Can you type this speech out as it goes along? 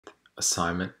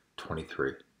Assignment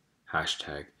 23.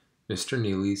 Hashtag Mr.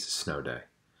 Neely's Snow Day.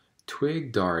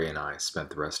 Twig, Dari, and I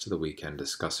spent the rest of the weekend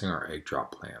discussing our egg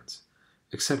drop plans.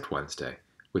 Except Wednesday,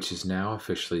 which is now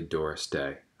officially Doris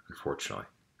Day, unfortunately.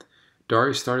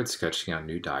 Dari started sketching out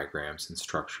new diagrams and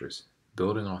structures,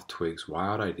 building off Twig's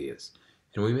wild ideas,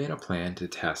 and we made a plan to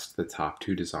test the top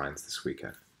two designs this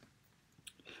weekend.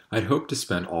 I'd hoped to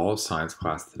spend all of science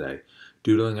class today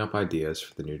doodling up ideas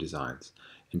for the new designs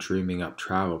and dreaming up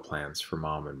travel plans for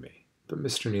Mom and me, but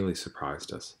Mr. Neely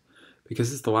surprised us.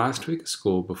 Because it's the last week of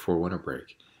school before winter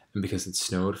break, and because it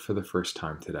snowed for the first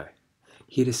time today,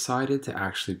 he decided to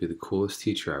actually be the coolest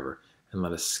teacher ever and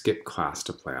let us skip class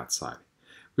to play outside.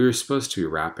 We were supposed to be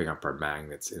wrapping up our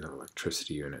magnets in an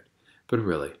electricity unit, but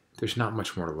really, there's not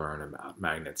much more to learn about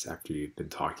magnets after you've been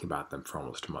talking about them for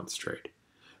almost a month straight.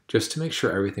 Just to make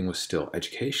sure everything was still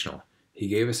educational, he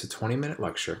gave us a 20-minute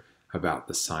lecture about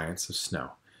the science of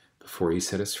snow before he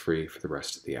set us free for the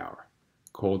rest of the hour.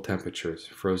 Cold temperatures,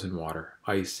 frozen water,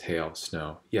 ice, hail,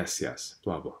 snow, yes,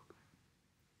 blah, blah.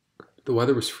 The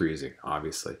weather was freezing,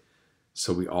 obviously,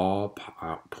 so we all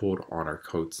pulled on our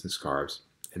coats and scarves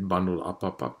and bundled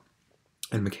up.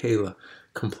 And Michaela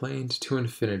complained to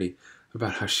infinity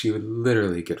about how she would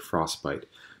literally get frostbite.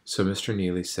 So Mr.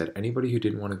 Neely said anybody who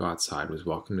didn't want to go outside was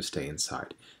welcome to stay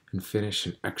inside and finish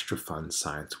an extra fun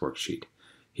science worksheet.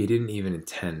 He didn't even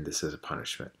intend this as a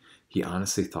punishment. He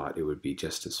honestly thought it would be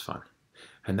just as fun.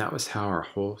 And that was how our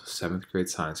whole 7th grade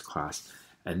science class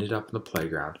ended up in the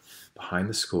playground behind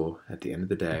the school at the end of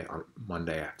the day on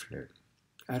Monday afternoon.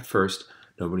 At first,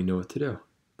 nobody knew what to do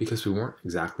because we weren't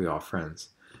exactly all friends,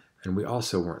 and we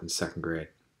also weren't in 2nd grade.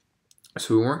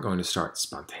 So we weren't going to start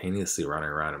spontaneously running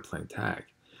around and playing tag.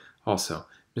 Also,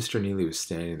 Mr. Neely was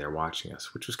standing there watching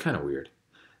us, which was kind of weird.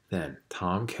 Then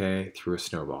Tom K. threw a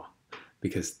snowball,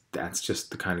 because that's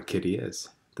just the kind of kid he is.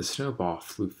 The snowball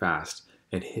flew fast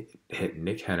and hit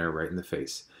Nick Henner right in the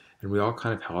face, and we all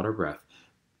kind of held our breath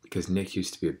because Nick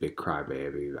used to be a big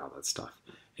crybaby about that stuff,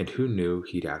 and who knew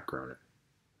he'd outgrown it.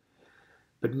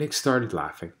 But Nick started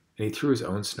laughing, and he threw his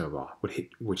own snowball,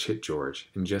 which hit George,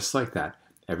 and just like that,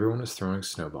 everyone was throwing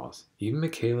snowballs. Even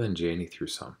Michaela and Janie threw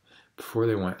some, before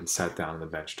they went and sat down on the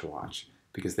bench to watch,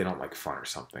 because they don't like fun or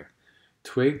something.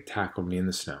 Twig tackled me in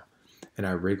the snow, and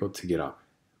I wriggled to get up,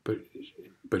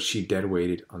 but she dead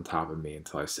weighted on top of me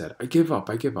until I said, I give up.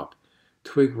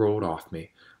 Twig rolled off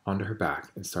me onto her back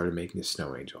and started making a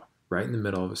snow angel, right in the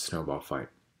middle of a snowball fight.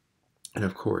 And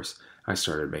of course, I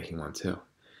started making one too.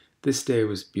 This day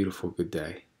was a beautiful good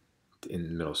day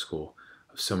in middle school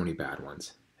of so many bad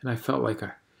ones. And I felt like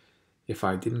if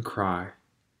I didn't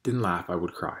laugh, I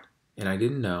would cry. And I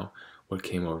didn't know what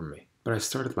came over me, but I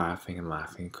started laughing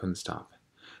and couldn't stop.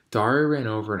 Dari ran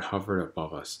over and hovered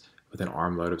above us with an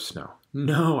armload of snow.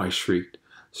 No, I shrieked,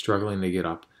 struggling to get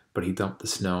up, but he dumped the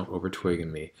snow over Twig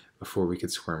and me before we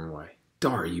could squirm away.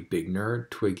 Dari, you big nerd,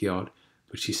 Twig yelled,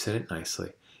 but she said it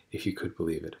nicely, if you could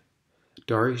believe it.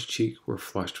 Dari's cheeks were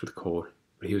flushed with cold,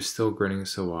 but he was still grinning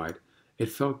so wide. It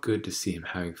felt good to see him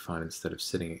having fun instead of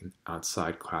sitting in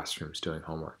outside classrooms doing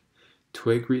homework.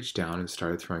 Twig reached down and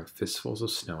started throwing fistfuls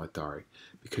of snow at Dari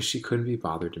because she couldn't be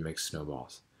bothered to make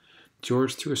snowballs.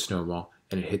 George threw a snowball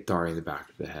and it hit Dari in the back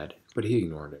of the head, but he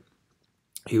ignored it.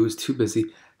 He was too busy,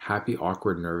 happy,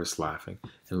 awkward, nervous, laughing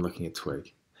and looking at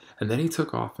Twig. And then he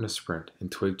took off in a sprint,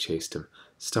 and Twig chased him,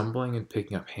 stumbling and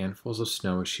picking up handfuls of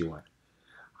snow as she went.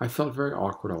 I felt very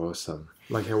awkward all of a sudden,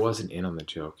 like I wasn't in on the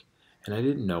joke, and I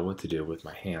didn't know what to do with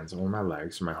my hands or my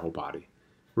legs or my whole body.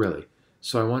 Really.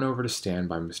 So I went over to stand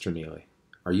by Mr. Neely.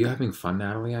 Are you having fun,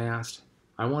 Natalie? I asked.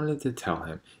 I wanted to tell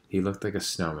him he looked like a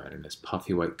snowman in his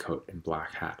puffy white coat and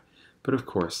black hat, but of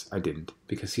course I didn't,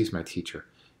 because he's my teacher.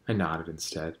 I nodded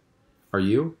instead. Are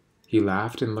you? He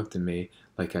laughed and looked at me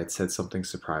like I'd said something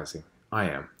surprising. I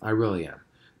am. I really am.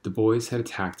 The boys had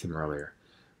attacked him earlier,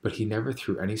 but he never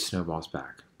threw any snowballs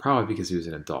back, probably because he was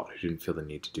an adult who didn't feel the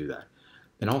need to do that,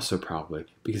 and also probably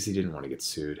because he didn't want to get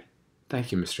sued.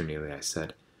 Thank you, Mr. Neely, I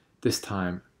said. This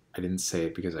time, I didn't say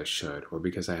it because I should or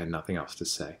because I had nothing else to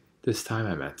say. This time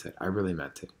I meant it. I really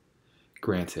meant it.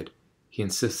 Granted, he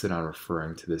insisted on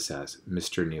referring to this as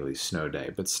Mr. Neely's snow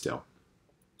day, but still.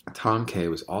 Tom K.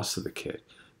 was also the kid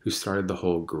who started the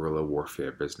whole guerrilla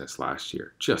warfare business last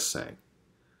year. Just saying.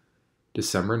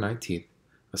 December 19th,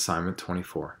 Assignment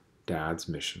 24, Dad's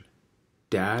Mission.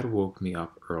 Dad woke me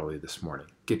up early this morning.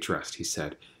 Get dressed, he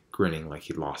said, grinning like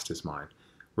he'd lost his mind.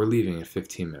 We're leaving in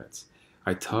 15 minutes.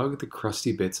 I tugged the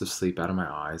crusty bits of sleep out of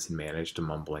my eyes and managed a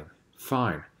mumbling,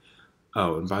 Fine.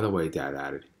 Oh, and by the way, Dad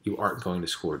added, you aren't going to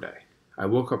school today. I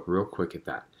woke up real quick at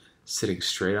that, sitting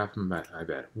straight up in my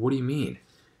bed. What do you mean?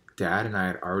 Dad and I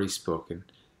had already spoken,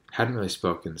 Hadn't really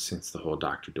spoken since the whole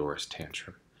Dr. Doris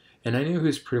tantrum, and I knew he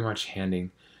was pretty much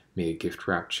handing me a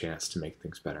gift-wrapped chance to make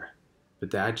things better. But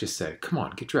Dad just said, "Come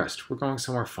on, get dressed. We're going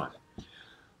somewhere fun."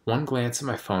 One glance at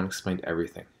my phone explained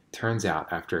everything. Turns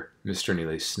out, after Mr.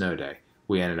 Neely's snow day,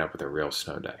 we ended up with a real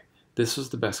snow day. This was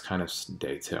the best kind of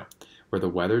day, too, where the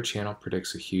Weather Channel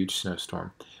predicts a huge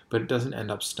snowstorm, but it doesn't end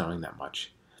up snowing that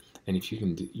much. And if you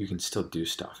can still do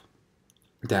stuff.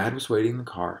 Dad was waiting in the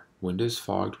car, windows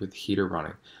fogged with the heater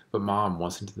running, but Mom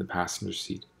wasn't in the passenger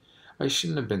seat. I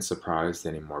shouldn't have been surprised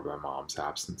anymore by Mom's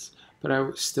absence, but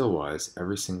I still was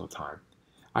every single time.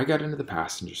 I got into the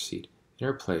passenger seat, in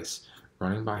her place,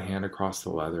 running my hand across the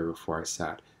leather before I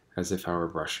sat, as if I were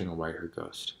brushing away her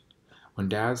ghost. When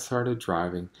Dad started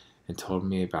driving and told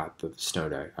me about the snow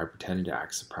day, I pretended to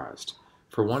act surprised.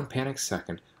 For one panicked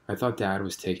second, I thought Dad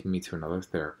was taking me to another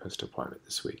therapist appointment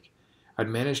this week. I'd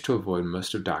managed to avoid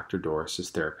most of Dr. Doris's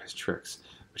therapist tricks,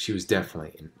 but she was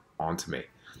definitely onto me,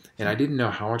 and I didn't know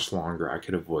how much longer I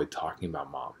could avoid talking about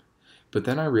Mom. But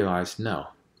then I realized, no,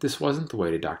 this wasn't the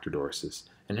way to Dr. Doris's,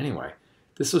 and anyway,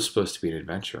 this was supposed to be an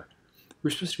adventure. We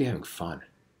were supposed to be having fun.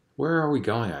 "Where are we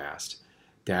going?" I asked.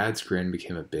 Dad's grin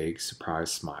became a big,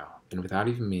 surprised smile, and without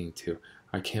even meaning to,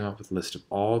 I came up with a list of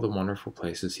all the wonderful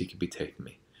places he could be taking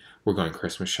me. "We're going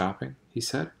Christmas shopping," he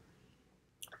said.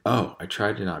 Oh, I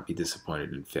tried to not be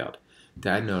disappointed and failed.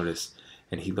 Dad noticed,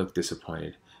 and he looked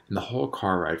disappointed, and the whole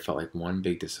car ride felt like one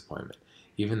big disappointment,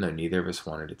 even though neither of us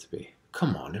wanted it to be.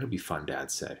 "Come on, it'll be fun,"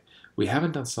 Dad said. "We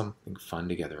haven't done something fun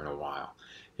together in a while."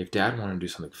 If Dad wanted to do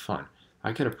something fun,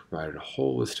 I could have provided a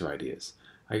whole list of ideas.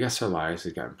 I guess our lives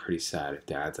had gotten pretty sad if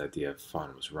Dad's idea of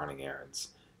fun was running errands.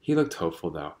 He looked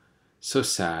hopeful, though. So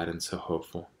sad and so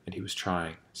hopeful, and he was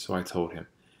trying, so I told him,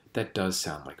 "That does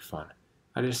sound like fun."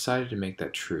 I decided to make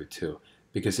that true, too,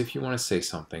 because if you want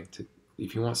something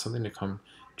to come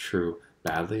true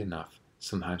badly enough,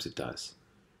 sometimes it does.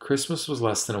 Christmas was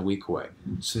less than a week away,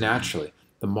 so naturally,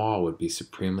 the mall would be a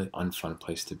supremely unfun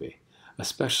place to be,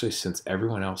 especially since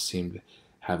everyone else seemed to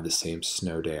have the same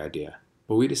snow day idea.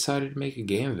 But we decided to make a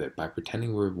game of it by pretending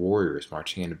we were warriors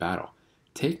marching into battle.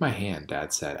 "Take my hand,"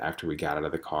 Dad said after we got out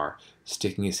of the car,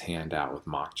 sticking his hand out with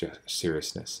mock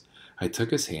seriousness. I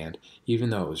took his hand, even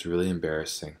though it was really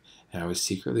embarrassing, and I was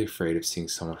secretly afraid of seeing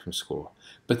someone from school.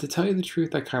 But to tell you the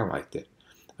truth, I kind of liked it.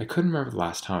 I couldn't remember the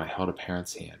last time I held a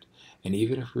parent's hand, and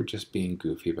even if we were just being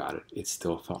goofy about it, it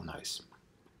still felt nice.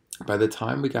 By the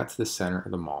time we got to the center of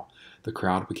the mall, the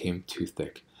crowd became too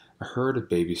thick. A herd of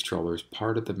baby strollers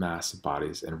parted the mass of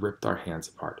bodies and ripped our hands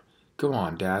apart. "Go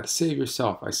on, Dad, save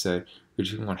yourself," I said,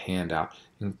 reaching one hand out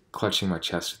and clutching my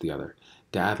chest with the other.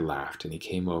 Dad laughed, and he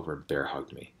came over and bear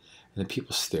hugged me. And the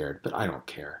people stared, but I don't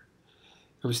care.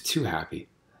 I was too happy.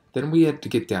 Then we had to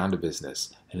get down to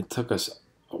business, and it took us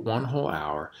one whole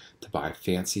hour to buy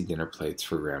fancy dinner plates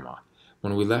for Grandma.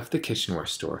 When we left the kitchenware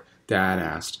store, Dad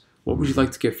asked, "What would you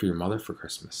like to get for your mother for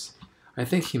Christmas?" I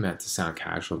think he meant to sound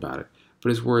casual about it, but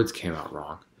his words came out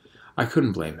wrong. I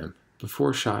couldn't blame him.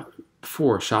 Before,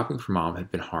 shopping for Mom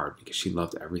had been hard because she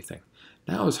loved everything.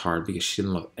 Now it was hard because she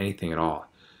didn't love anything at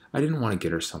all. I didn't want to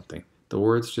get her something. The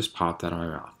words just popped out of my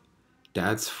mouth.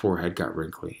 Dad's forehead got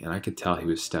wrinkly, and I could tell he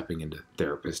was stepping into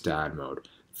therapist dad mode.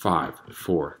 5,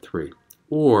 4, 3.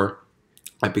 Or,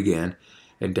 I began,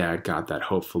 and Dad got that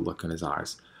hopeful look in his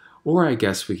eyes. Or I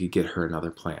guess we could get her another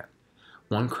plan.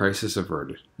 One crisis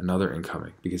averted, another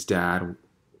incoming, because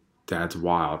Dad's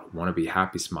wild, wanna-be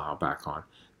happy smile back on.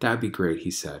 "That'd be great,"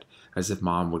 he said, as if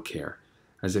Mom would care,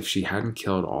 as if she hadn't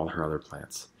killed all her other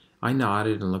plants. I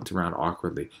nodded and looked around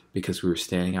awkwardly because we were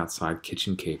standing outside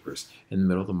Kitchen Capers in the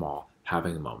middle of the mall,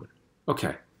 having a moment.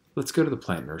 "Okay, let's go to the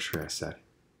plant nursery," I said.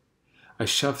 I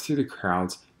shoved through the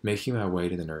crowds, making my way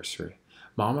to the nursery.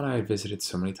 Mom and I had visited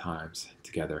so many times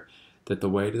together that the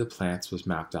way to the plants was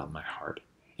mapped out in my heart.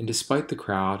 And despite the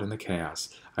crowd and the chaos,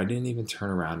 I didn't even turn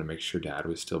around to make sure Dad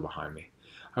was still behind me.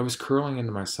 I was curling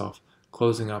into myself,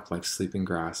 closing up like sleeping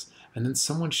grass, and then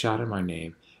someone shouted my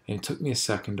name, and it took me a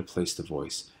second to place the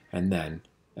voice, and then,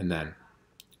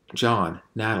 "John,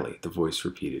 Natalie," the voice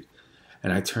repeated.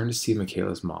 And I turned to see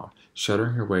Michaela's mom,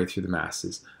 shuddering her way through the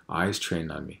masses, eyes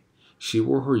trained on me. She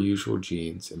wore her usual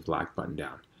jeans and black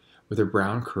button-down, with her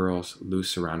brown curls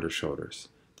loose around her shoulders.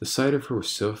 The sight of her was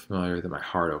so familiar that my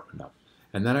heart opened up,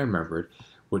 and then I remembered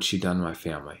what she'd done to my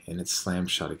family, and it slammed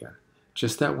shut again.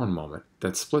 Just that one moment,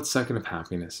 that split second of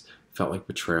happiness, felt like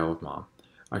betrayal of Mom.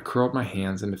 I curled my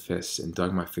hands into fists and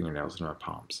dug my fingernails into my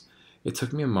palms. It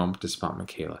took me a moment to spot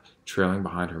Michaela, trailing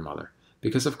behind her mother.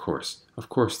 Because of course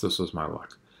this was my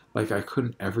luck. Like I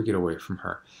couldn't ever get away from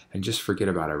her and just forget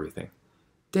about everything.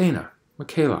 "Dana,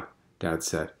 Michaela," Dad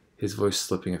said, his voice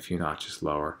slipping a few notches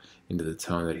lower into the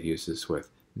tone that he uses with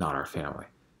not our family.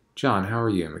 "John, how are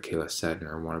you?" Michaela said in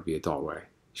her wannabe adult way.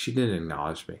 She didn't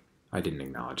acknowledge me. I didn't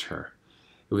acknowledge her.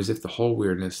 It was as if the whole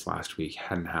weirdness last week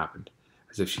hadn't happened,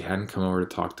 as if she hadn't come over to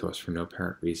talk to us for no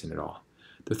apparent reason at all.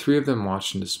 The three of them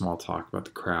launched into small talk about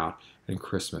the crowd and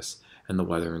Christmas and the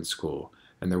weather in school,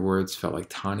 and their words felt like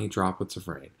tiny droplets of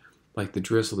rain, like the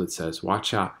drizzle that says,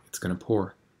 "Watch out, it's going to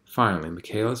pour." Finally,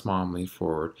 Michaela's mom leaned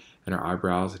forward, and her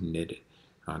eyebrows knitted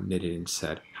and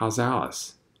said, "How's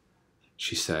Alice?"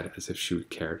 She said, as if she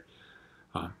cared,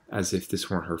 as if this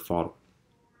weren't her fault.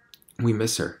 "We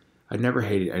miss her. I'd never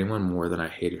hated anyone more than I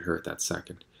hated her at that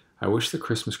second. I wish the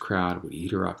Christmas crowd would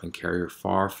eat her up and carry her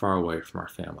far, far away from our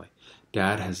family."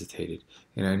 Dad hesitated,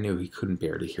 and I knew he couldn't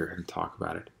bear to hear him talk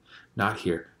about it. Not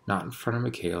here, not in front of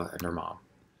Michaela and her mom.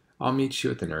 "I'll meet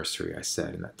you at the nursery," I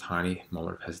said in that tiny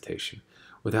moment of hesitation,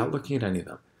 without looking at any of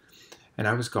them, and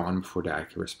I was gone before Dad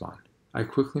could respond. I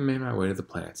quickly made my way to the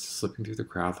plants, slipping through the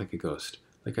crowd like a ghost,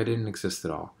 like I didn't exist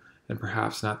at all, and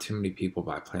perhaps not too many people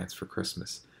buy plants for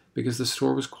Christmas, because the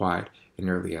store was quiet and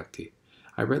nearly empty.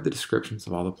 I read the descriptions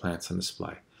of all the plants on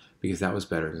display, because that was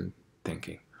better than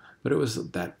thinking, but it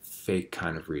was that fake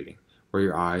kind of reading, where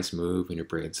your eyes move and your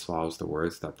brain swallows the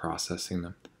words without processing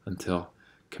them, until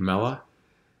Camellia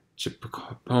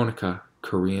japonica,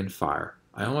 Korean fire.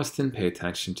 I almost didn't pay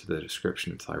attention to the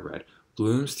description until I read,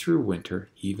 "Blooms through winter,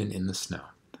 even in the snow."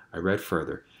 I read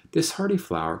further, "This hardy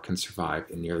flower can survive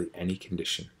in nearly any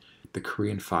condition." The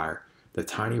Korean fire, the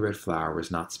tiny red flower,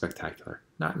 was not spectacular,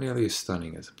 not nearly as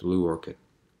stunning as a blue orchid,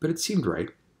 but it seemed right.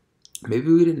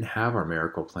 Maybe we didn't have our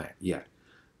miracle plant yet,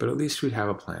 but at least we'd have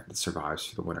a plant that survives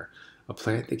through the winter, a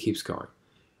plant that keeps going.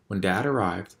 When Dad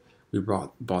arrived, we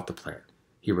bought the plant.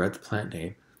 He read the plant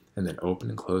name, and then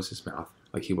opened and closed his mouth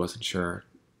like he wasn't sure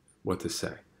what to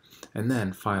say. And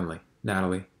then, finally,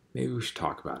 "Natalie, maybe we should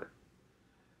talk about it."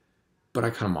 But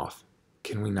I cut him off.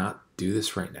 "Can we not do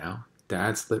this right now?"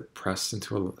 Dad's lip pressed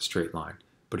into a straight line,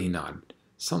 but he nodded.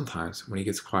 Sometimes, when he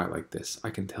gets quiet like this,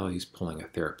 I can tell he's pulling a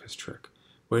therapist trick,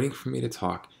 waiting for me to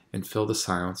talk and fill the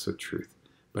silence with truth.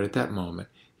 But at that moment,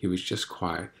 he was just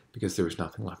quiet because there was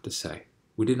nothing left to say.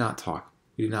 We did not talk.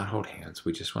 We did not hold hands.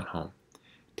 We just went home.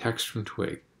 Text from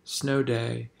Twig, "Snow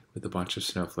day," with a bunch of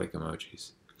snowflake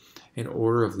emojis. In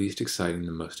order of least exciting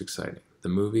to most exciting: the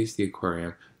movies, the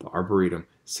aquarium, the arboretum,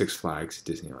 Six Flags,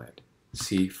 Disneyland.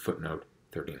 See footnote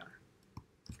 39.